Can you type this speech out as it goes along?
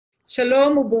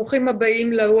שלום וברוכים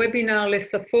הבאים לוובינר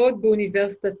לשפות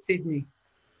באוניברסיטת סידני.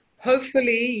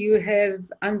 Hopefully you have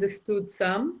understood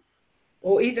some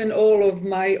or even all of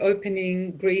my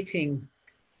opening greeting.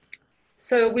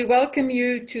 So we welcome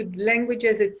you to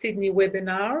Languages at Sydney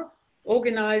webinar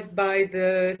organized by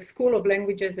the School of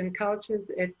Languages and Cultures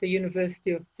at the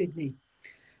University of Sydney.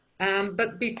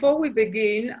 But before we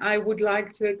begin, I would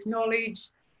like to acknowledge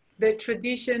the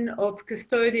tradition of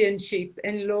custodianship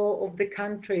and law of the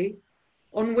country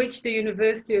on which the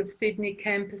University of Sydney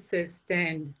campuses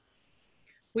stand.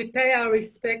 We pay our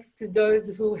respects to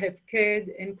those who have cared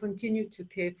and continue to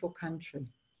care for country.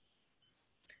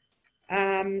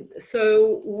 So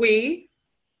we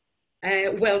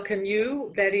welcome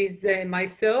you, that is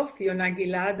myself, Yona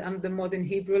Gilead, I'm the Modern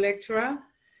Hebrew lecturer,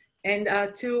 and our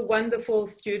two wonderful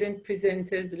student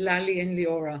presenters, Lali and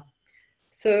Liora.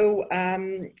 So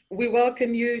we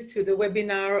welcome you to the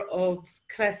webinar of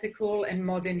Classical and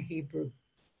Modern Hebrew.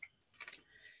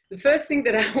 The first thing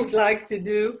that I would like to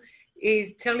do is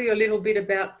tell you a little bit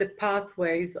about the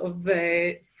pathways of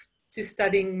to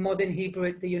studying Modern Hebrew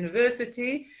at the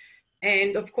university.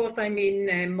 And of course, I mean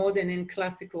Modern and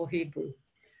Classical Hebrew.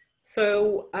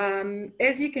 So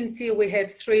as you can see, we have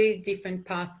three different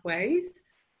pathways.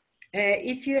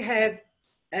 If you have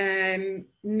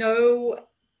no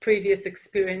previous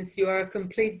experience, you are a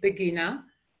complete beginner,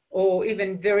 or even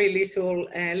very little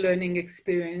learning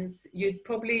experience, you'd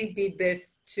probably be best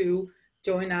to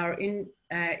join our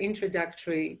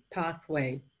introductory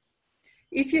pathway.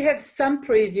 If you have some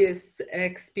previous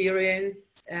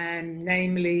experience,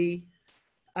 namely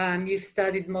you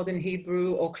studied Modern Hebrew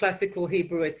or Classical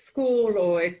Hebrew at school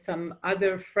or at some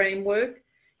other framework,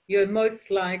 you're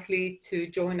most likely to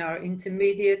join our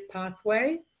intermediate pathway.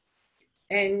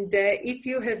 And if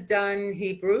you have done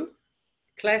Hebrew,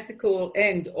 Classical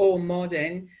and or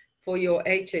Modern for your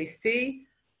HAC,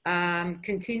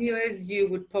 continuous, you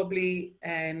would probably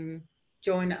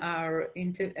join our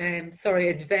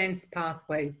advanced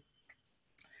pathway.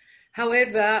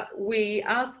 However, we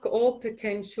ask all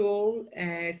potential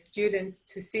students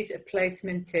to sit a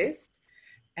placement test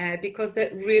because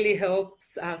that really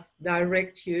helps us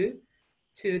direct you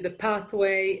to the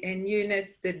pathway and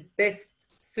units that best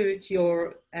suit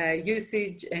your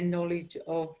usage and knowledge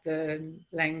of the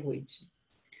language.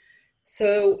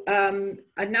 So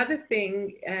another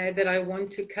thing that I want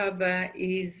to cover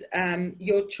is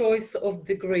your choice of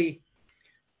degree.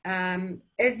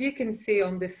 As you can see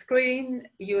on the screen,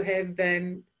 you have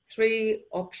three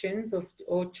options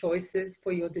or choices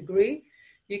for your degree.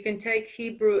 You can take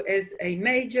Hebrew as a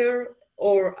major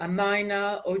or a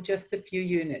minor or just a few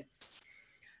units.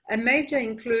 A major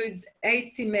includes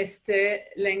 8 semester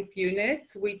length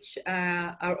units, which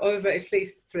are over at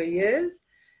least 3 years.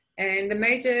 And the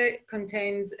major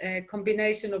contains a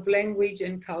combination of language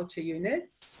and culture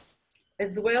units,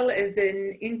 as well as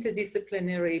an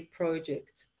interdisciplinary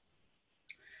project.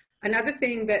 Another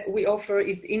thing that we offer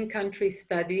is in-country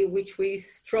study, which we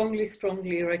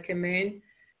strongly recommend,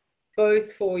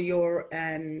 both for your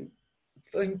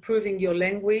for improving your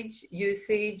language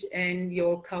usage and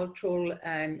your cultural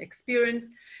experience.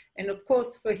 And of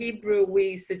course, for Hebrew,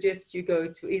 we suggest you go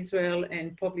to Israel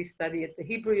and probably study at the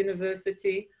Hebrew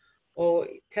University or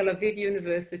Tel Aviv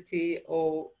University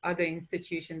or other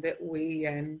institution that we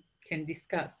can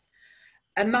discuss.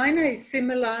 A minor is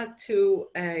similar to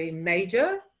a major,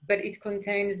 but it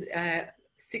contains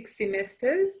 6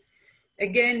 semesters.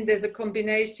 Again, there's a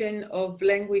combination of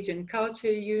language and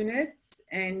culture units.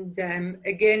 And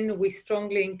again, we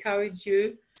strongly encourage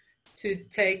you to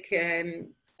take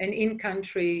an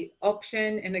in-country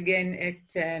option. And again, it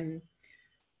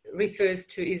refers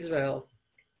to Israel.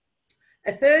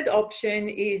 A third option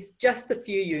is just a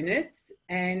few units,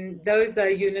 and those are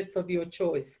units of your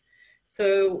choice.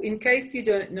 So in case you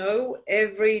don't know,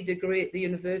 every degree at the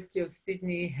University of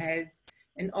Sydney has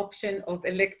an option of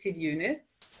elective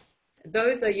units.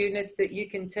 Those are units that you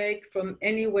can take from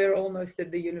anywhere almost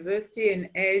at the university and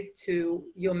add to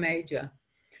your major.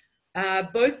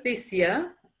 Both this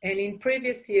year and in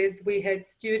previous years, we had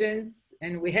students,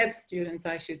 and we have students,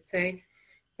 I should say,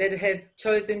 that have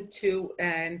chosen to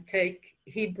take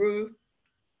Hebrew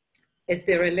as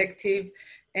their elective,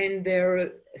 and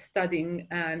they're studying,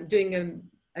 doing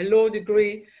a law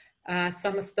degree.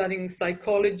 Some are studying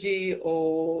psychology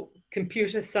or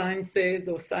computer sciences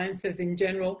or sciences in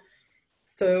general.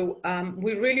 So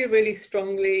we really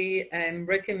strongly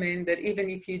recommend that even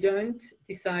if you don't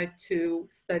decide to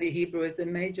study Hebrew as a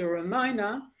major or a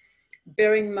minor,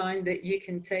 bear in mind that you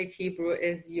can take Hebrew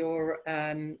as your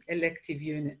elective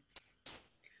units.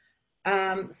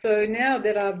 So now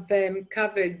that I've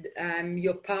covered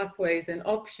your pathways and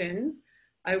options,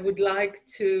 I would like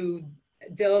to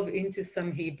delve into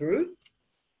some Hebrew.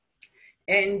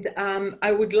 And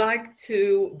I would like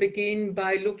to begin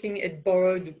by looking at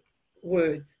borrowed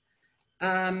words.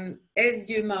 As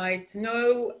you might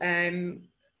know,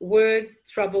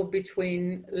 words travel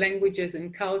between languages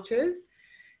and cultures.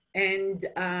 And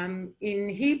in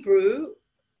Hebrew,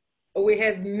 we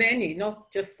have many,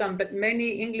 not just some, but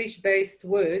many English-based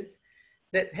words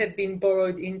that have been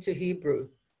borrowed into Hebrew.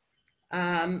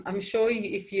 I'm sure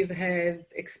if you have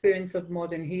experience of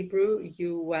modern Hebrew,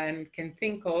 you can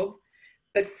think of.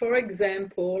 But for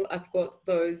example, I've got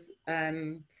those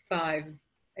 5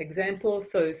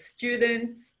 examples. So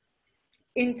students,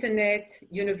 internet,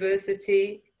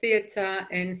 university, theater,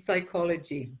 and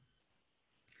psychology.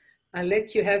 I'll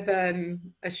let you have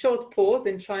a short pause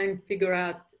and try and figure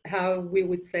out how we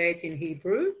would say it in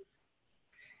Hebrew.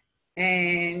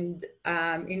 And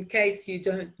in case you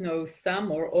don't know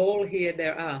some or all, here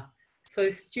there are. So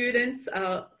students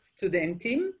are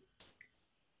studentim.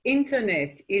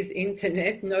 Internet is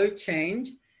internet, no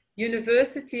change.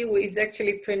 University is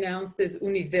actually pronounced as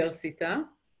universita.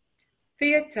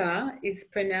 Theater is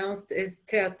pronounced as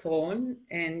teatron,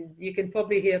 and you can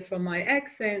probably hear from my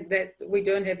accent that we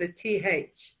don't have a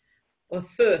th or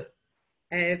th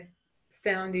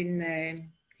sound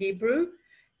in Hebrew.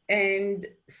 And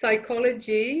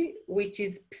psychology, which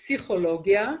is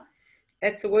psychologia,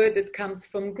 it's a word that comes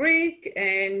from Greek,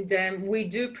 and we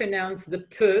do pronounce the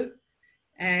p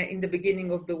in the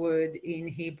beginning of the word in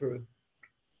Hebrew.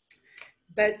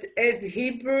 But as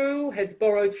Hebrew has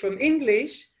borrowed from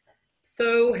English,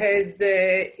 so has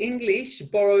English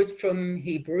borrowed from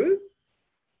Hebrew.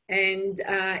 And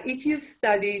if you've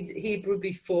studied Hebrew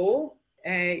before,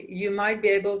 you might be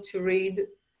able to read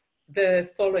the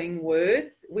following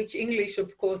words, which English,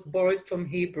 of course, borrowed from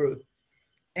Hebrew.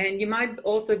 And you might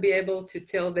also be able to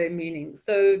tell their meaning.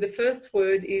 So the first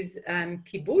word is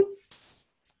kibbutz,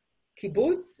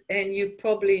 and you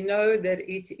probably know that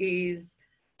it is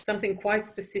something quite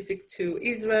specific to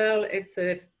Israel. It's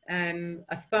a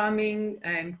farming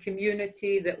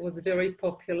community that was very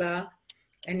popular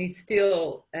and is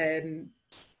still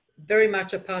very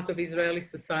much a part of Israeli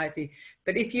society.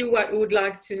 But if you would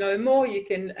like to know more, you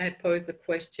can pose a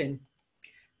question.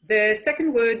 The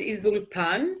second word is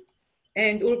ulpan,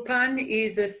 and ulpan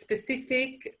is a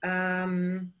specific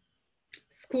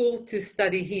school to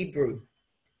study Hebrew.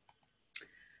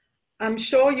 I'm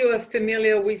sure you are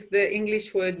familiar with the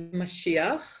English word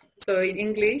Mashiach. So in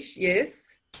English,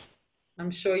 yes,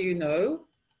 I'm sure you know,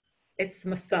 it's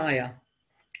Messiah.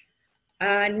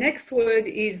 Next word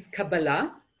is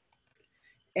Kabbalah.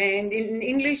 And in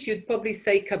English, you'd probably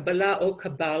say Kabbalah or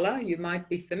Kabbalah. You might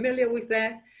be familiar with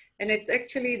that. And it's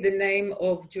actually the name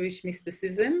of Jewish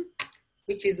mysticism,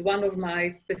 which is one of my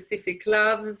specific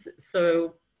loves.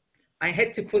 So I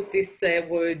had to put this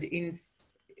word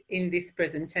in this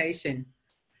presentation.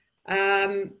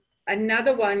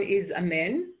 Another one is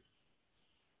Amen.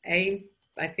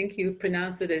 I think you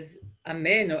pronounce it as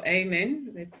Amen or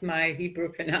Amen. It's my Hebrew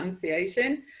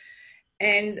pronunciation.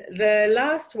 And the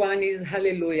last one is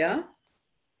Hallelujah.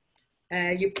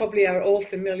 You probably are all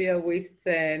familiar with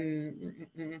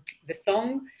the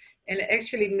song, and it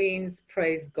actually means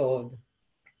praise God.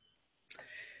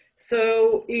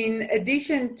 So in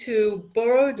addition to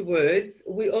borrowed words,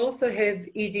 we also have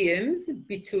idioms,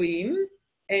 bituim,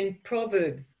 and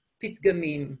proverbs,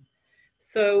 pitgamim.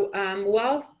 So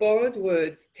whilst borrowed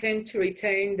words tend to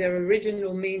retain their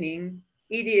original meaning,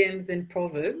 idioms and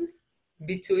proverbs,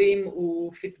 bituim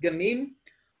or pitgamim,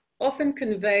 often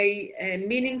convey a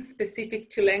meaning specific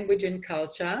to language and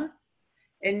culture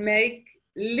and make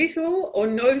little or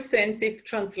no sense if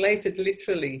translated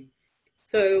literally.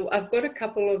 So I've got a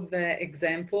couple of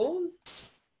examples.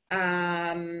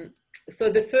 So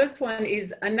the first one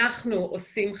is Anachnu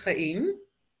osim chaim.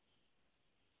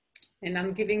 And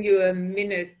I'm giving you a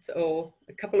minute or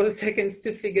a couple of seconds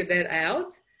to figure that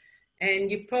out. And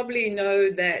you probably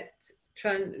know that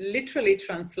literally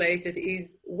translated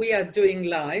is we are doing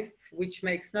life, which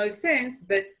makes no sense,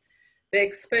 but the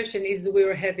expression is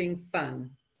we're having fun.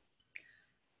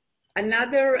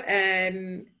 Another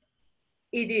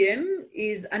idiom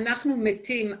is אנחנו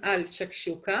מתים על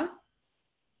shakshuka.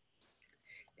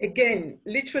 Again,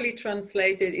 literally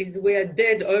translated is we are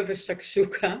dead over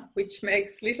shakshuka, which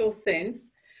makes little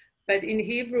sense. But in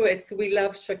Hebrew, it's we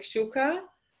love shakshuka,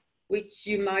 which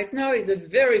you might know is a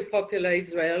very popular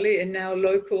Israeli and now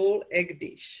local egg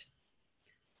dish.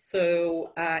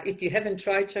 So if you haven't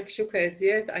tried shakshuka as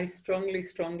yet, I strongly,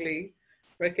 strongly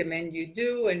recommend you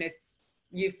do. And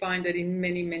you find it in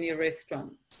many, many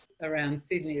restaurants around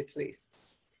Sydney at least.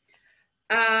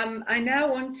 I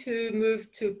now want to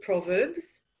move to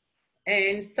Proverbs.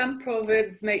 And some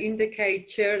proverbs may indicate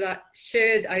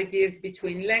shared ideas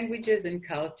between languages and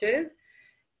cultures.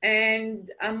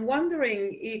 And I'm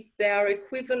wondering if there are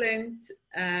equivalent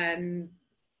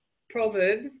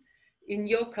proverbs in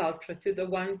your culture to the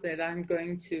ones that I'm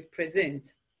going to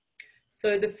present.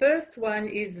 So the first one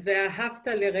is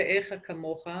Ve'ahavta lere'echa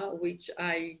kamocha, which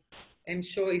I am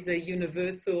sure is a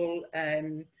universal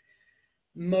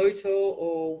motto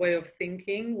or way of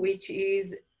thinking, which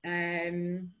is,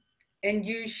 and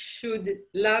you should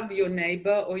love your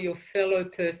neighbor or your fellow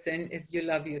person as you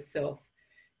love yourself.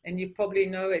 And you probably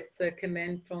know it's a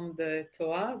command from the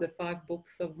Torah, the 5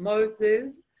 books of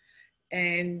Moses,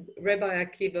 and Rabbi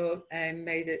Akiva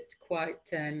made it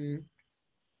quite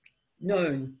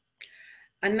known.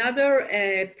 Another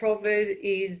proverb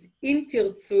is Im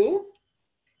tirtzu,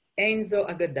 ein zo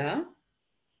agada.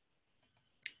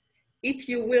 If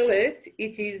you will it,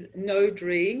 it is no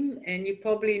dream. And you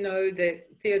probably know that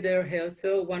Theodor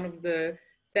Herzl, one of the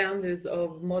founders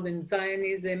of modern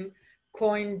Zionism,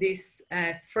 coined this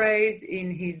phrase in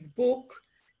his book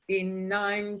in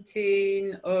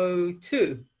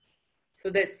 1902.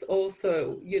 So that's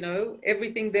also, you know,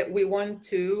 everything that we want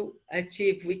to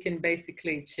achieve, we can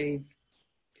basically achieve.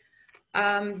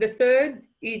 The third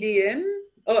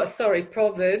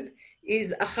proverb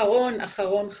is Acharon,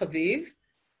 Acharon Chaviv,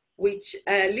 which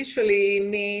literally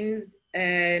means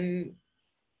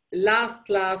last,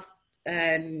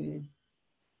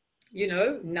 you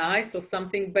know, nice or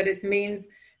something, but it means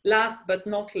last but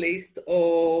not least,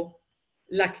 or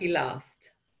lucky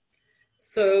last.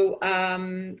 So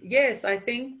yes, I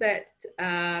think that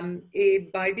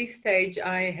by this stage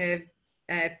I have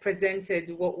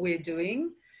presented what we're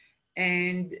doing,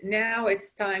 and now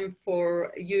it's time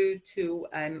for you to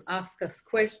ask us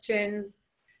questions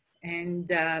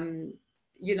and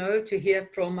you know, to hear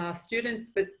from our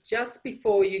students. But just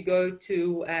before you go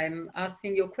to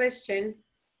asking your questions,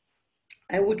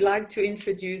 I would like to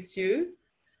introduce you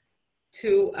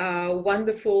to our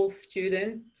wonderful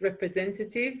student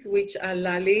representatives, which are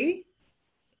Lali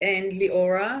and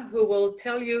Liora, who will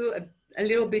tell you a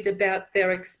little bit about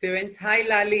their experience. Hi,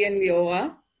 Lali and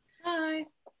Liora. Hi.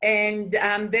 And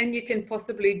then you can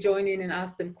possibly join in and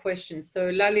ask them questions. So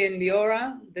Lali and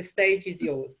Liora, the stage is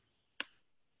yours.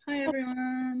 Hi,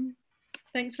 everyone.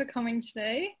 Thanks for coming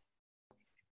today.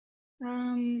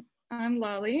 I'm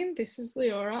Lali. This is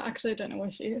Liora. Actually, I don't know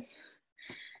where she is.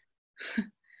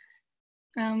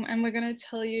 And we're going to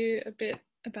tell you a bit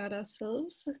about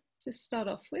ourselves to start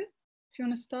off with. If you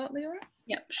want to start, Liora?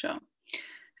 Yep, sure.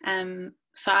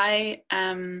 So I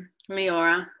am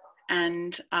Liora,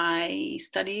 and I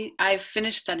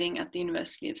finished studying at the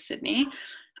University of Sydney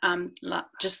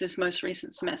just this most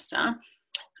recent semester.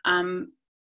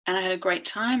 And I had a great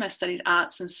time. I studied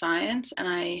arts and science, and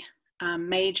I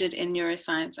majored in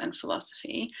neuroscience and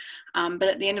philosophy. But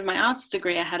at the end of my arts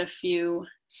degree, I had a few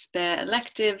spare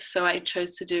electives, so I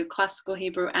chose to do classical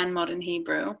Hebrew and modern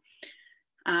Hebrew.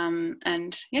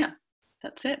 And yeah,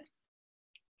 that's it.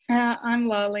 I'm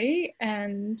Lali,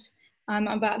 and I'm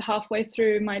about halfway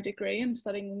through my degree. I'm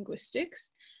studying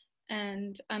linguistics,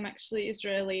 and I'm actually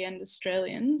Israeli and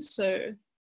Australian, so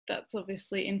that's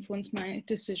obviously influenced my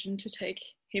decision to take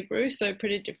Hebrew. So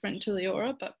pretty different to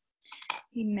Liora, but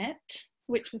we met,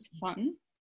 which was fun.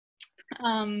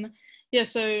 Yeah,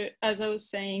 so as I was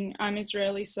saying, I'm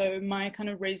Israeli, so my kind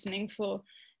of reasoning for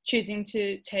choosing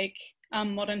to take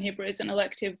modern Hebrew as an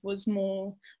elective was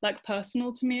more like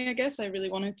personal to me, I guess. I really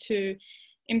wanted to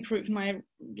improve my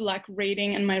like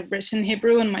reading and my written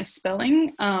Hebrew and my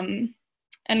spelling, and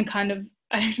kind of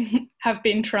I have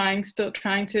been still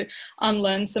trying to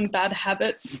unlearn some bad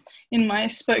habits in my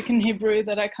spoken Hebrew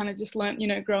that I kind of just learned, you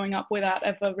know, growing up without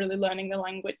ever really learning the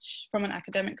language from an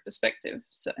academic perspective.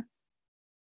 So.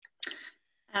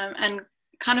 And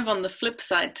kind of on the flip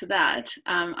side to that,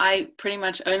 I pretty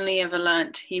much only ever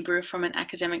learnt Hebrew from an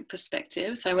academic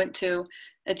perspective. So I went to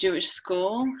a Jewish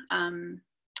school,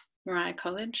 Mariah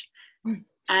College,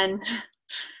 and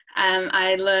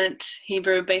I learnt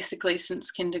Hebrew basically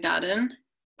since kindergarten,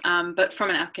 but from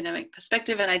an academic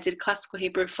perspective, and I did classical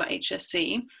Hebrew for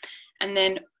HSC. And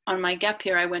then on my gap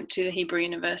year, I went to the Hebrew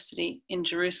University in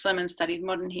Jerusalem and studied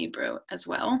modern Hebrew as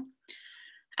well.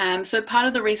 So part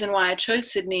of the reason why I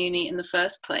chose Sydney Uni in the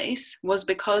first place was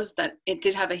because that it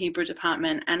did have a Hebrew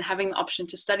department, and having the option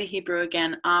to study Hebrew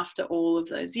again after all of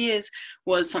those years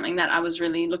was something that I was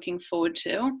really looking forward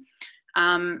to.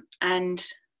 And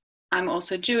I'm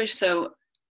also Jewish, so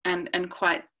and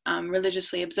quite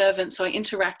religiously observant, so I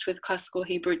interact with classical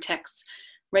Hebrew texts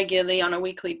regularly on a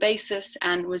weekly basis,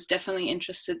 and was definitely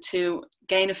interested to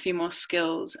gain a few more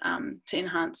skills to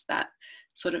enhance that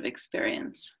sort of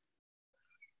experience.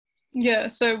 Yeah,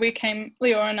 so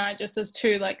Liora and I, just as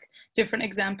two like different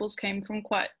examples, came from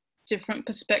quite different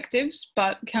perspectives,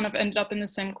 but kind of ended up in the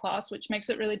same class, which makes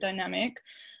it really dynamic.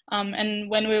 And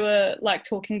when we were like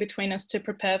talking between us to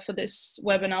prepare for this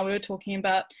webinar, we were talking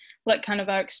about like kind of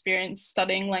our experience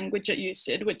studying language at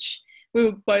UCID, which we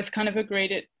were both kind of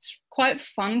agreed it's quite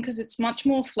fun because it's much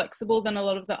more flexible than a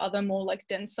lot of the other more like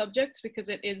dense subjects, because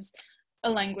it is a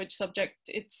language subject.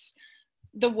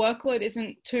 The workload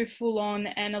isn't too full on,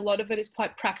 and a lot of it is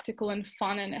quite practical and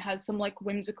fun, and it has some like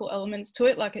whimsical elements to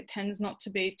it. Like it tends not to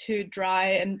be too dry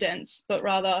and dense, but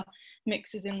rather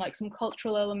mixes in like some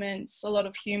cultural elements, a lot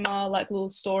of humor, like little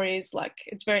stories. Like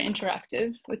it's very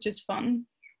interactive, which is fun.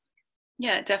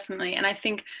 Yeah, definitely. And I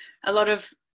think a lot of,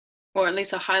 or at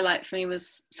least a highlight for me,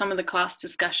 was some of the class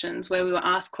discussions where we were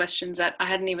asked questions that I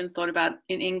hadn't even thought about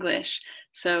in English.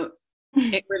 So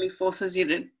it really forces you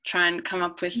to try and come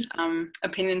up with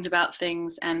opinions about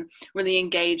things and really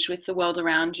engage with the world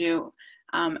around you,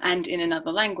 and in another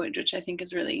language, which I think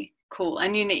is really cool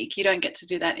and unique. You don't get to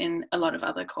do that in a lot of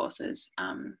other courses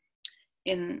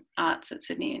in arts at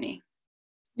Sydney Uni.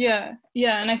 Yeah,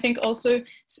 and I think also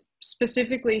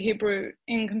specifically Hebrew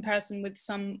in comparison with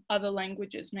some other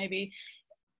languages, maybe,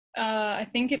 I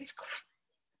think it's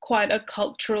quite a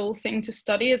cultural thing to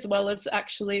study as well as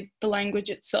actually the language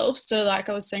itself. So like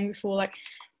I was saying before, like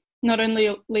not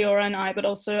only Liora and I, but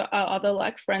also our other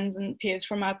like friends and peers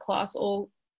from our class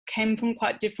all came from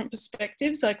quite different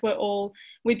perspectives. Like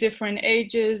we're different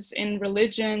ages, in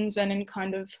religions, and in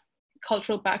kind of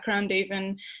cultural background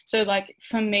even. So like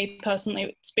for me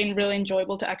personally, it's been really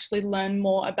enjoyable to actually learn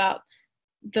more about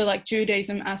the like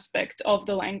Judaism aspect of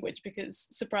the language, because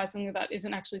surprisingly that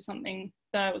isn't actually something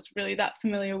that I was really that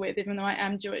familiar with, even though I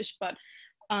am Jewish. But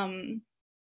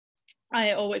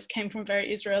I always came from a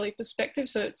very Israeli perspective,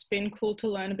 so it's been cool to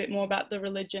learn a bit more about the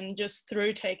religion just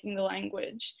through taking the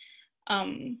language,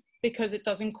 because it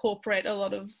does incorporate a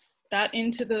lot of that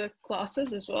into the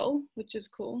classes as well, which is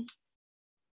cool.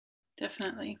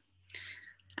 Definitely.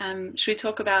 Should we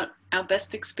talk about our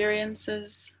best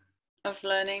experiences of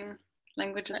learning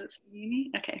languages at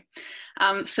uni? Okay.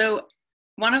 So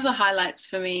one of the highlights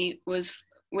for me was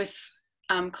with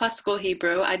classical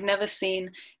Hebrew. I'd never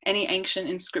seen any ancient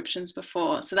inscriptions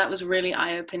before, so that was really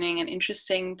eye-opening and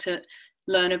interesting to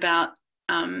learn about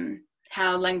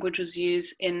how language was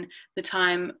used in the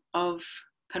time of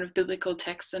kind of biblical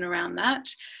texts and around that.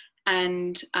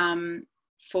 And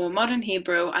for modern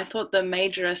Hebrew, I thought the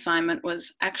major assignment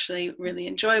was actually really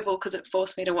enjoyable because it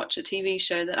forced me to watch a TV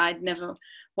show that I'd never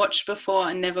watched before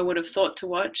and never would have thought to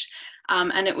watch.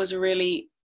 And it was a really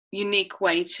unique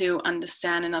way to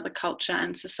understand another culture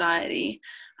and society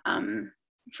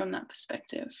from that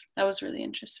perspective. That was really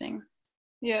interesting.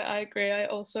 Yeah, I agree. I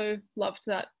also loved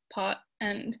that part.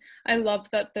 And I love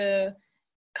that the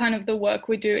kind of the work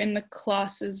we do in the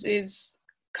classes is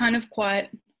kind of quite,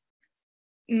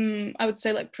 I would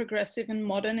say like progressive and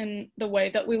modern in the way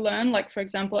that we learn. Like, for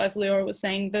example, as Liora was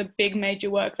saying, the big major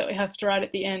work that we have to write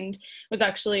at the end was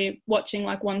actually watching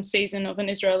like one season of an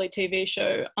Israeli TV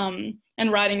show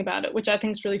and writing about it, which I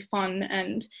think is really fun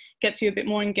and gets you a bit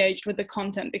more engaged with the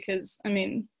content, because, I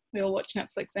mean, we all watch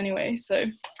Netflix anyway, so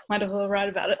might as well write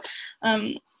about it.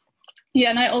 Yeah,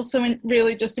 and I also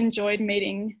really just enjoyed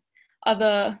meeting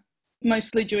other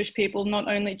mostly Jewish people, not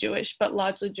only Jewish, but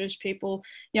largely Jewish people,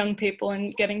 young people,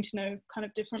 and getting to know kind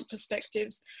of different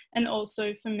perspectives. And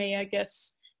also for me, I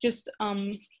guess, just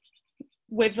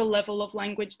with the level of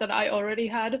language that I already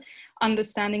had,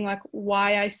 understanding like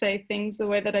why I say things the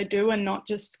way that I do, and not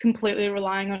just completely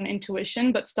relying on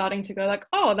intuition, but starting to go like,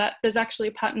 oh, that there's actually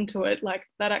a pattern to it. Like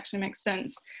that actually makes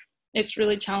sense. It's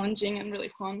really challenging and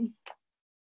really fun.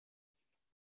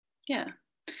 Yeah.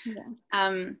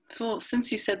 Well,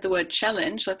 since you said the word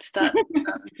challenge, let's start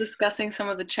discussing some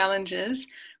of the challenges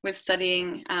with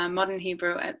studying modern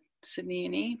Hebrew at Sydney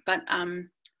Uni. But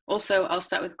also I'll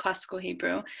start with classical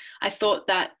Hebrew. I thought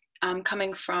that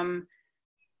coming from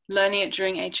learning it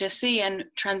during HSC and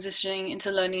transitioning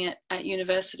into learning it at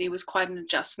university was quite an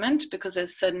adjustment, because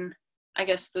there's certain, I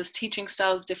guess, those teaching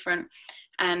styles different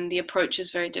and the approach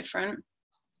is very different.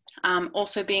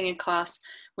 Also being in class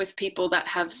with people that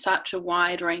have such a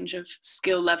wide range of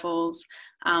skill levels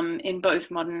in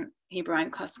both modern Hebrew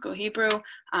and classical Hebrew.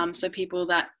 So people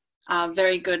that are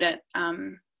very good at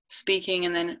speaking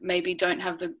and then maybe don't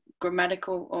have the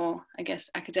grammatical or, I guess,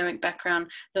 academic background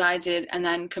that I did, and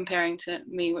then comparing to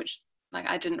me, which like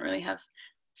I didn't really have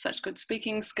such good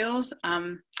speaking skills.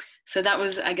 So that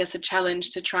was, I guess, a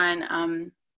challenge to try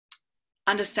and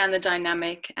understand the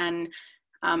dynamic and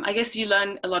I guess you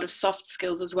learn a lot of soft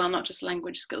skills as well, not just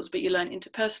language skills, but you learn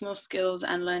interpersonal skills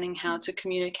and learning how to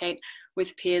communicate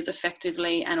with peers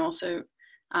effectively, and also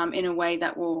in a way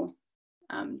that will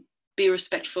be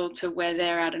respectful to where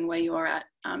they're at and where you're at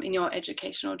in your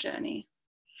educational journey.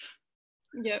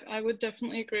 Yeah, I would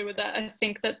definitely agree with that. I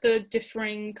think that the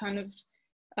differing kind of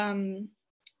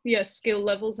skill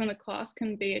levels in a class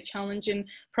can be a challenge in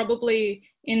probably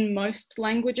in most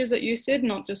languages that you said,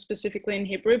 not just specifically in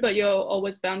Hebrew, but you're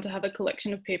always bound to have a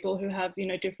collection of people who have, you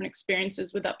know, different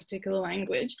experiences with that particular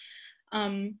language.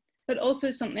 But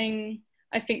also something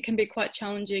I think can be quite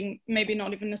challenging, maybe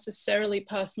not even necessarily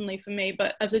personally for me,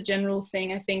 but as a general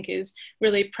thing, I think is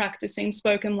really practicing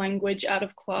spoken language out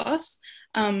of class.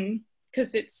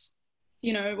 Because it's,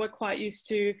 you know, we're quite used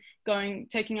to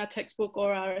taking our textbook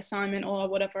or our assignment or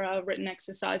whatever, our written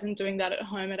exercise, and doing that at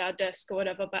home at our desk or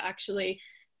whatever, but actually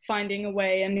finding a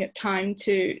way and the time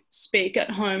to speak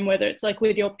at home, whether it's like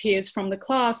with your peers from the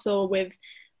class or with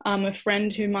a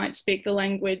friend who might speak the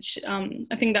language.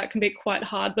 I think that can be quite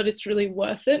hard, but it's really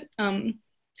worth it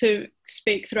to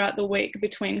speak throughout the week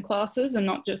between classes and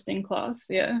not just in class.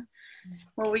 Yeah.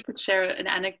 Well, we could share an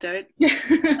anecdote.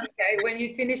 Okay, when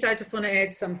you finish, I just want to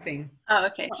add something. Oh,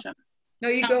 okay, sure. No,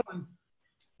 you go on.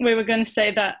 We were going to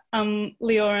say that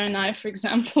Liora and I, for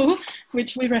example,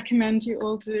 which we recommend you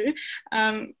all do,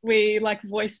 we like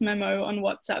voice memo on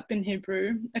WhatsApp in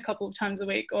Hebrew a couple of times a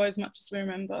week, or as much as we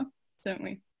remember, don't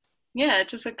we? Yeah,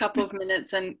 just a couple of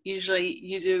minutes, and usually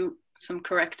you do some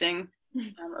correcting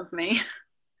of me.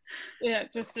 Yeah,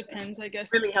 it just depends, I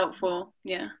guess. Really helpful,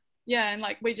 yeah. Yeah, and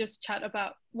like we just chat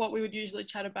about what we would usually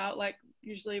chat about, like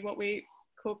usually what we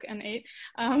cook and eat,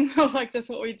 or like just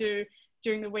what we do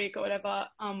during the week or whatever.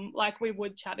 Like we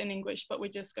would chat in English, but we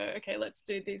just go, okay, let's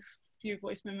do these few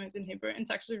voice memos in Hebrew. And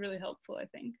it's actually really helpful, I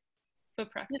think, for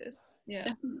practice. Yeah.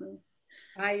 Definitely.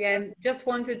 I just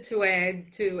wanted to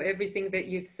add to everything that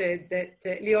you've said that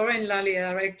Liora and Lali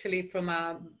are actually from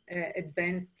our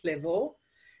advanced level.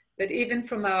 But even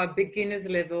from our beginners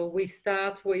level, we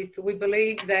start with, we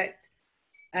believe that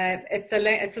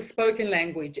it's a spoken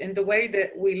language. And the way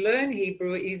that we learn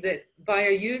Hebrew is that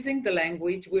via using the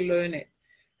language, we learn it.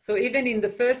 So even in the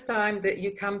first time that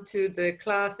you come to the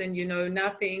class and you know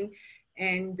nothing,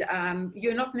 and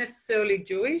you're not necessarily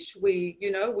Jewish, we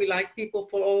like people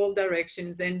for all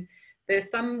directions. And there's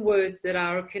some words that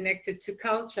are connected to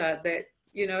culture that,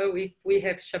 you know, if we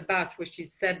have Shabbat, which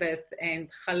is Sabbath, and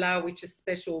Challah, which is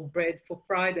special bread for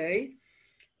Friday.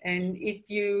 And if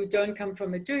you don't come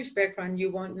from a Jewish background, you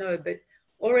won't know. But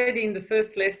already in the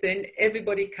first lesson,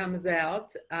 everybody comes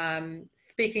out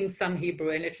speaking some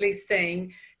Hebrew and at least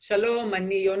saying, Shalom,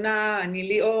 ani Yona, ani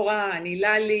Liora, ani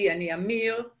Lali, ani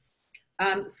Amir.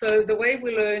 So the way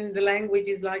we learn the language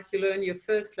is like you learn your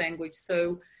first language.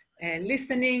 So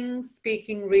listening,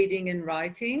 speaking, reading, and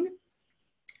writing.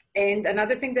 And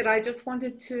another thing that I just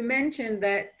wanted to mention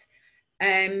that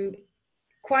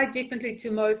quite differently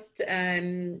to most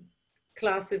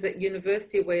classes at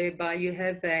university, whereby you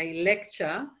have a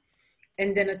lecture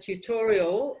and then a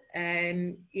tutorial,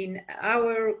 in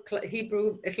our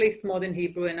Hebrew, at least modern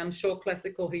Hebrew, and I'm sure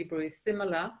classical Hebrew is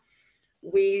similar,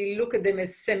 we look at them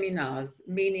as seminars,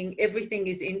 meaning everything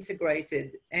is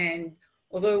integrated. And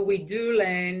although we do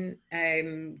learn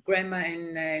grammar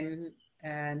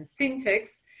and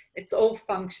syntax, it's all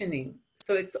functioning.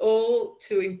 So it's all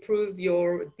to improve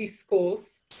your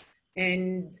discourse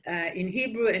and in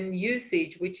Hebrew and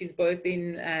usage, which is both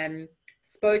in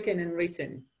spoken and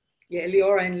written. Yeah,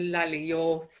 Liora and Lali,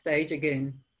 your stage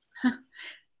again.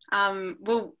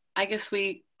 Well, I guess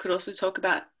we could also talk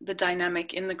about the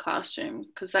dynamic in the classroom,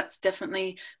 because that's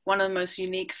definitely one of the most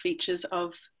unique features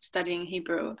of studying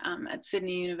Hebrew at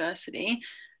Sydney University.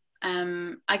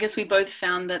 I guess we both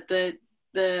found that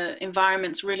the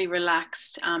environment's really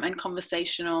relaxed and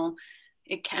conversational.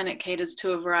 It caters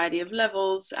to a variety of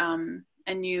levels, and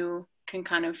you can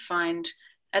kind of find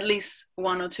at least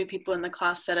one or two people in the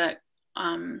class that are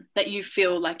that you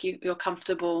feel like you're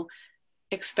comfortable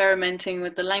experimenting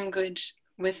with the language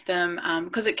with them,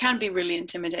 because it can be really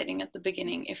intimidating at the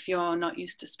beginning if you're not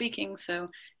used to speaking. So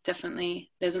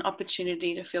definitely there's an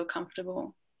opportunity to feel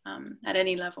comfortable at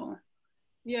any level.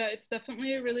 Yeah, it's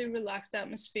definitely a really relaxed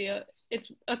atmosphere.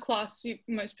 It's a class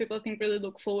most people I think really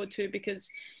look forward to, because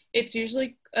it's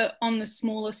usually on the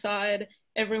smaller side.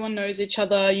 Everyone knows each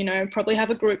other, you know, probably have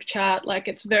a group chat, like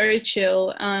it's very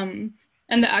chill. And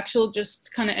the actual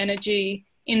just kind of energy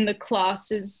in the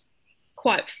class is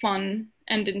quite fun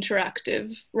and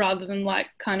interactive rather than like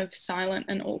kind of silent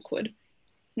and awkward.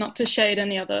 Not to shade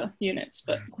any other units,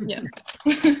 but yeah.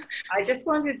 I just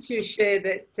wanted to share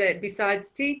that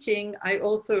besides teaching, I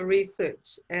also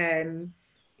research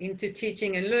into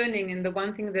teaching and learning. And the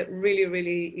one thing that really,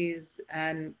 really is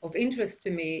of interest to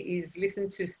me is listen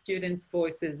to students'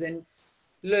 voices and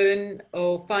learn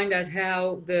or find out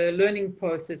how the learning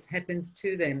process happens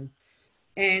to them.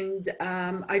 And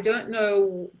I don't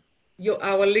know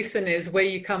our listeners where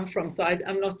you come from, so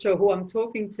I'm not sure who I'm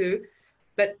talking to.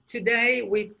 But today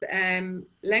with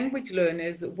language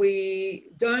learners, we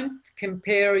don't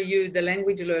compare you, the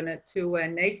language learner, to a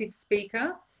native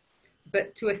speaker,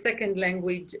 but to a second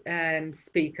language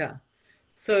speaker.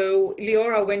 So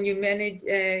Liora, when you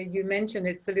mentioned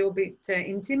it's a little bit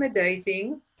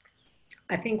intimidating,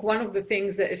 I think one of the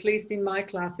things that, at least in my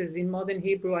classes in modern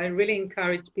Hebrew, I really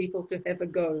encourage people to have a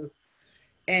go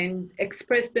and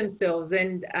express themselves.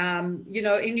 And, you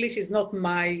know, English is not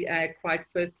my quite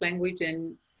first language,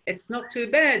 and it's not too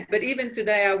bad. But even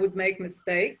today, I would make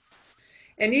mistakes.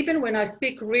 And even when I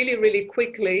speak really, really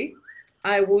quickly,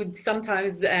 I would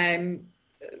sometimes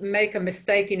make a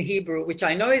mistake in Hebrew, which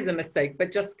I know is a mistake,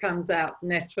 but just comes out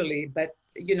naturally. But,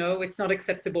 you know, it's not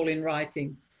acceptable in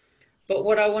writing. But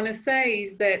what I want to say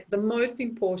is that the most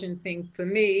important thing for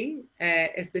me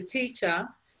as the teacher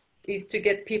is to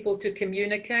get people to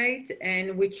communicate.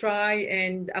 And we try,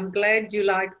 and I'm glad you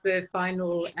like the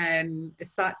final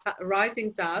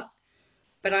writing task,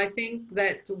 but I think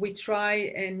that we try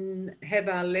and have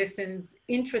our lessons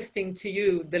interesting to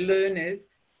you, the learners,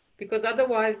 because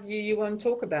otherwise you won't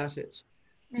talk about it.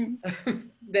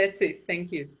 That's it.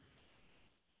 Thank you.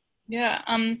 Yeah,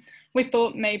 we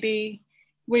thought maybe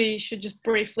we should just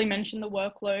briefly mention the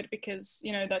workload, because,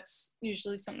 you know, that's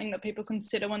usually something that people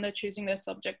consider when they're choosing their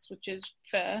subjects, which is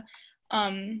fair.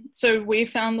 So we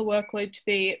found the workload to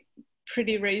be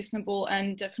pretty reasonable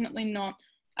and definitely not,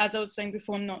 as I was saying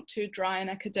before, not too dry and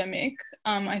academic.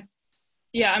 I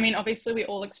mean, obviously we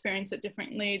all experience it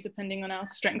differently depending on our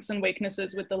strengths and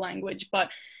weaknesses with the language, but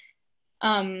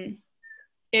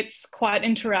it's quite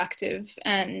interactive,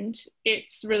 and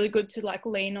it's really good to like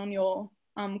lean on your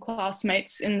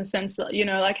classmates in the sense that, you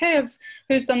know, like, hey,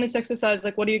 who's done this exercise?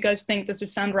 Like, what do you guys think? Does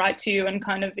this sound right to you? And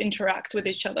kind of interact with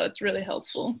each other. It's really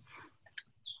helpful.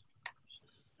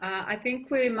 I think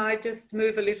we might just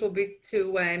move a little bit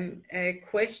to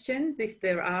questions, if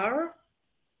there are.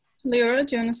 Liora,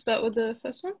 do you want to start with the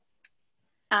first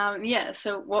one? Yeah,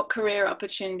 so what career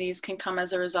opportunities can come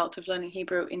as a result of learning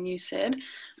Hebrew in UCED?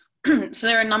 So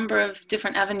there are a number of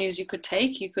different avenues you could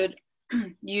take. You could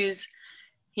use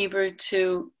Hebrew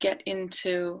to get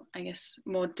into, I guess,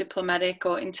 more diplomatic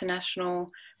or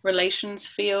international relations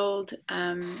field.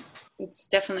 It's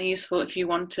definitely useful if you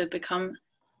want to become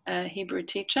a Hebrew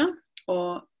teacher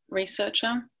or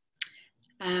researcher.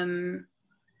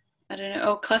 I don't know,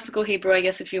 or classical Hebrew, I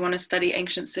guess, if you want to study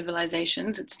ancient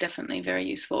civilizations, it's definitely very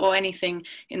useful, or anything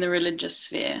in the religious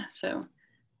sphere. So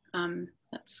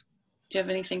do you have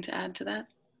anything to add to that?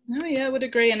 No, yeah, I would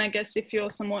agree. And I guess if you're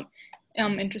somewhat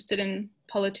interested in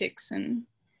politics and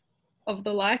of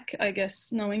the like, I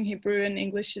guess knowing Hebrew and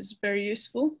English is very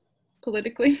useful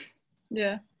politically.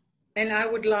 Yeah. And I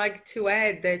would like to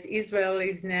add that Israel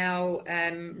is now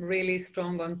really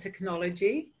strong on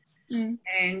technology.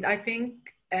 And I think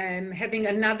having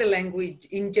another language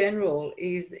in general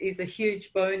is a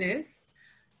huge bonus.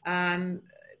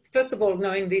 First of all,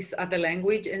 knowing this other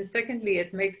language, and secondly,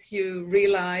 it makes you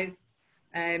realize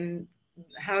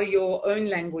how your own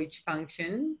language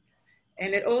functions.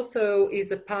 And it also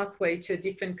is a pathway to a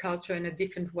different culture and a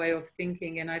different way of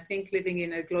thinking. And I think living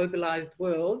in a globalized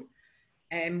world,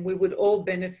 we would all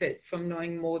benefit from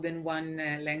knowing more than one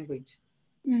language.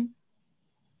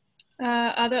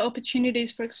 Are there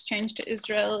opportunities for exchange to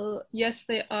Israel? Yes,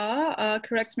 there are.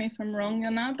 Correct me if I'm wrong,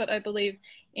 Yona, but I believe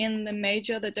in the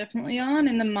major there definitely are, and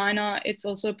in the minor it's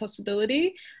also a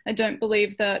possibility. I don't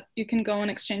believe that you can go on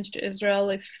exchange to Israel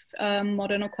if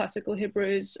modern or classical Hebrew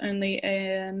is only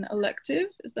an elective.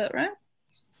 Is that right?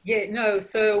 Yeah, no.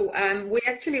 So we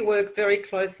actually work very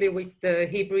closely with the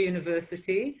Hebrew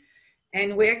University,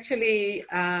 and we actually,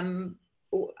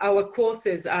 our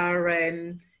courses are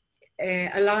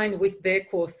aligned with their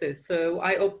courses. So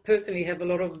I personally have a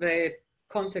lot of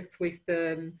contacts with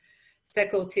the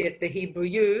faculty at the Hebrew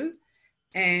U,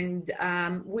 and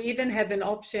we even have an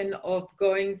option of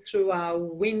going through our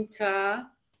winter,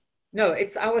 no,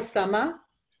 it's our summer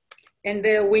and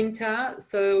their winter.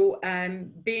 So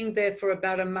being there for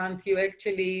about a month, you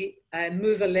actually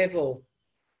move a level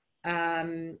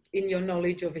in your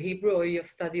knowledge of Hebrew or your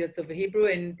studies of Hebrew,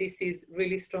 and this is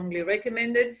really strongly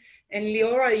recommended. And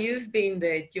Liora, you've been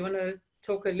there. Do you want to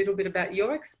talk a little bit about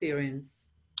your experience?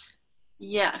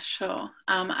 Yeah, sure.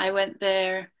 I went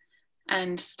there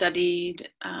and studied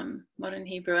modern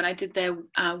Hebrew, and I did their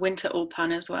winter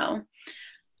ulpan as well.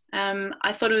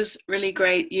 I thought it was really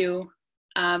great. You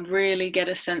really get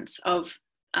a sense of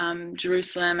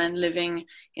Jerusalem and living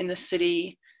in the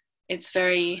city. It's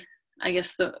very, I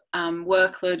guess the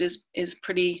workload is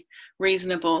pretty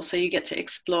reasonable, so you get to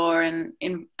explore and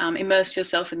immerse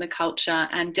yourself in the culture,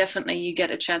 and definitely you get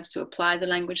a chance to apply the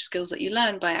language skills that you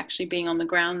learn by actually being on the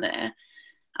ground there.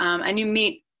 And you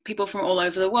meet people from all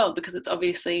over the world, because it's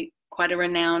obviously quite a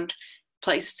renowned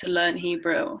place to learn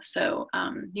Hebrew. So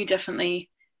you definitely,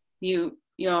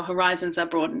 your horizons are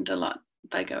broadened a lot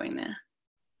by going there.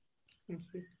 Thank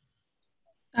you.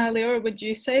 Liora, would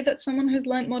you say that someone who's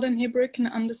learnt modern Hebrew can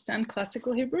understand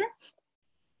classical Hebrew?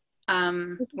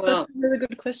 Well, that's a really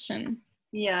good question.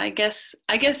 Yeah, I guess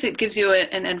it gives you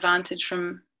an advantage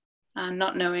from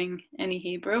not knowing any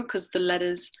Hebrew, because the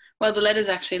letters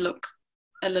actually look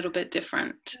a little bit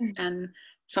different, and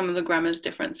some of the grammar is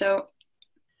different. So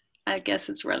I guess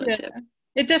it's relative. Yeah.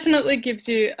 It definitely gives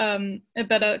you a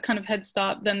better kind of head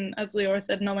start than, as Liora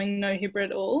said, knowing no Hebrew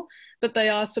at all, but they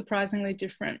are surprisingly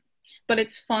different. But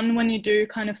it's fun when you do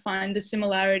kind of find the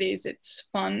similarities. It's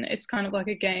fun. It's kind of like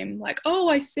a game, like, oh,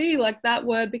 I see, like that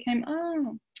word became,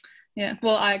 oh. Yeah,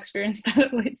 well, I experienced that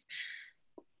at least.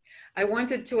 I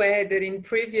wanted to add that in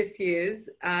previous years,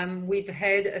 we've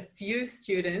had a few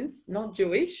students, not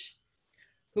Jewish,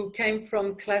 who came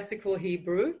from classical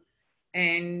Hebrew.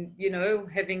 And, you know,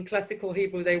 having classical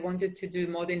Hebrew, they wanted to do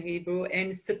modern Hebrew.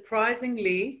 And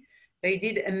surprisingly, they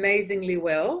did amazingly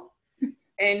well.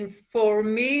 And for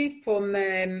me, from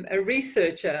a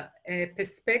researcher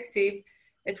perspective,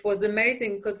 it was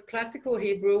amazing, because classical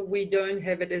Hebrew, we don't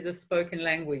have it as a spoken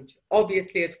language.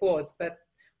 Obviously it was, but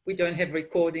we don't have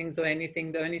recordings or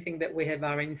anything. The only thing that we have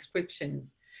are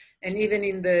inscriptions. And even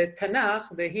in the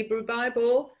Tanakh, the Hebrew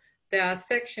Bible, there are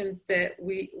sections that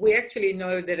we actually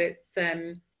know that it's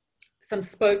some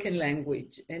spoken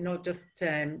language and not just,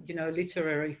 you know,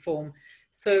 literary form.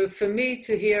 So for me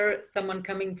to hear someone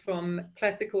coming from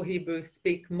classical Hebrew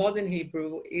speak modern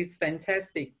Hebrew is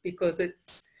fantastic, because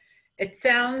it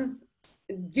sounds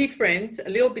different, a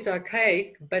little bit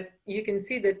archaic, but you can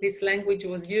see that this language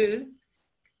was used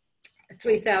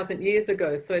 3,000 years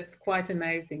ago. So it's quite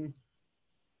amazing.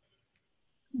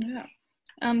 Yeah.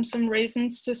 Some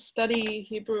reasons to study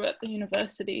Hebrew at the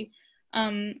university.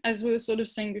 As we were sort of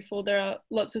saying before, there are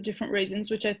lots of different reasons,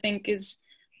 which I think is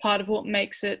part of what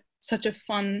makes it such a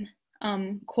fun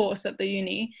course at the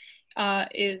uni,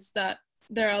 is that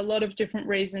there are a lot of different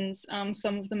reasons.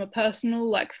 Some of them are personal,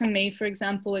 like for me, for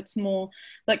example, it's more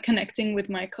like connecting with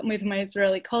my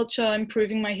Israeli culture,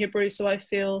 improving my Hebrew, so I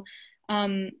feel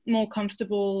more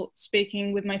comfortable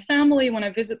speaking with my family when I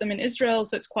visit them in Israel.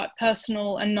 So it's quite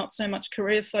personal and not so much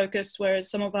career focused,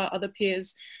 whereas some of our other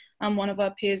peers, one of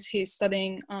our peers, he's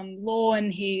studying law,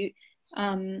 and he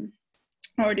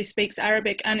already speaks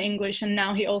Arabic and English, and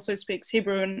now he also speaks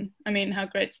Hebrew. And I mean, how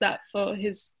great's that for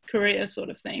his career sort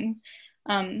of thing?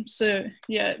 So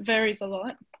yeah, it varies a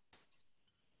lot.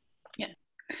 Yeah,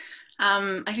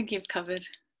 I think you've covered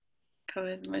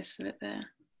most of it there.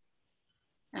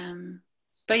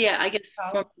 But yeah, I guess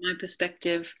from my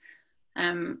perspective,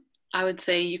 I would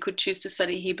say you could choose to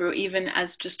study Hebrew even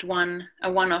as just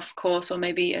a one-off course, or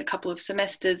maybe a couple of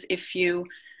semesters, if you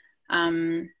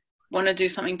want to do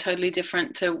something totally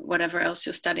different to whatever else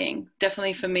you're studying.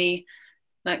 Definitely for me,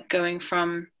 like going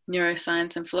from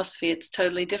neuroscience and philosophy, it's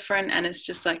totally different, and it's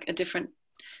just like a different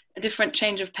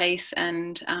change of pace,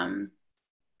 and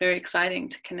very exciting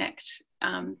to connect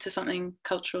to something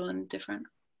cultural and different.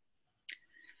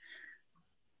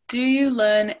 Do you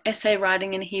learn essay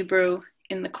writing in Hebrew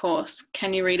in the course?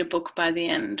 Can you read a book by the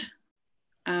end?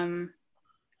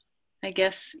 I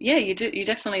guess, yeah, you do. You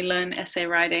definitely learn essay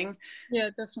writing. Yeah,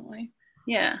 definitely.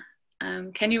 Yeah.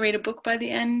 Can you read a book by the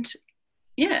end?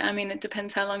 Yeah, I mean, it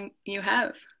depends how long you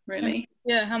have, really.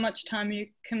 Yeah, how much time you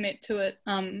commit to it,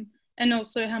 and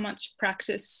also how much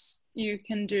practice you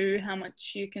can do, how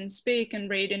much you can speak and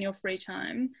read in your free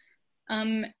time.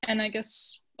 And I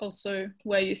guess also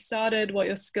where you started, what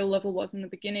your skill level was in the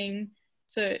beginning.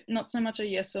 So not so much a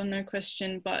yes or no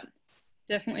question, but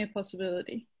definitely a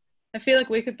possibility. I feel like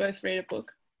we could both read a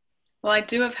book. Well, I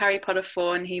do have Harry Potter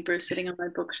 4 in Hebrew sitting on my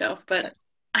bookshelf, but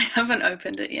I haven't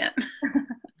opened it yet.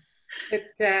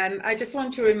 But I just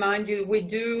want to remind you, we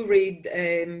do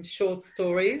read short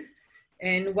stories,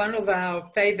 and one of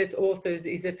our favorite authors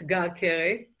is Etgar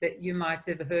Keret, that you might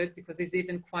have heard, because he's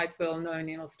even quite well known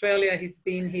in Australia. He's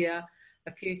been here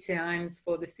a few times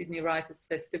for the Sydney Writers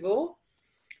Festival.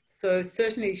 So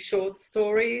certainly short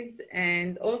stories,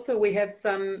 and also we have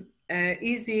some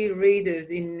easy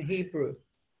readers in Hebrew.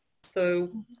 So,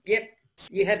 yep,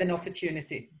 you have an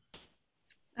opportunity.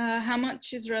 How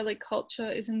much Israeli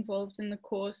culture is involved in the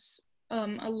course?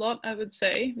 A lot, I would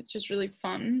say, which is really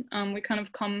fun. We kind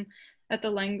of come at the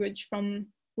language from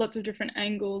lots of different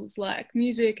angles, like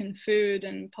music and food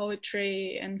and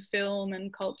poetry and film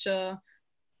and culture.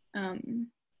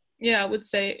 Yeah,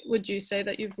 would you say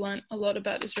that you've learnt a lot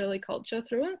about Israeli culture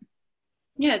through it?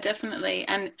 Yeah, definitely.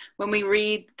 And when we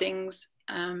read things,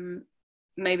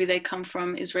 maybe they come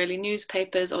from Israeli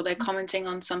newspapers or they're commenting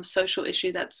on some social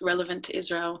issue that's relevant to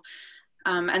Israel.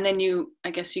 And then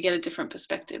I guess you get a different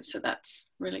perspective. So that's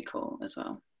really cool as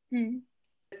well. Mm.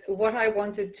 What I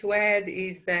wanted to add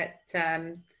is that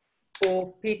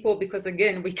for people, because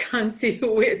again, we can't see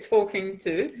who we're talking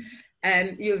to,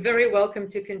 you're very welcome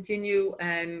to continue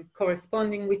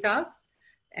corresponding with us,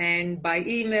 and by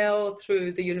email,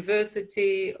 through the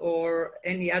university, or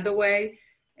any other way.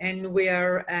 And we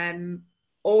are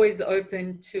always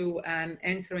open to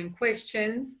answering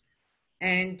questions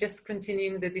and just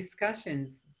continuing the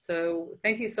discussions. So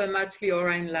thank you so much,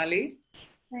 Liora and Lali.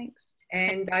 Thanks.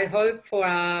 And I hope for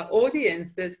our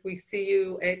audience that we see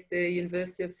you at the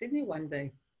University of Sydney one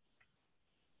day.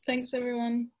 Thanks,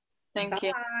 everyone. Thank Bye.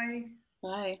 you.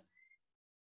 Bye.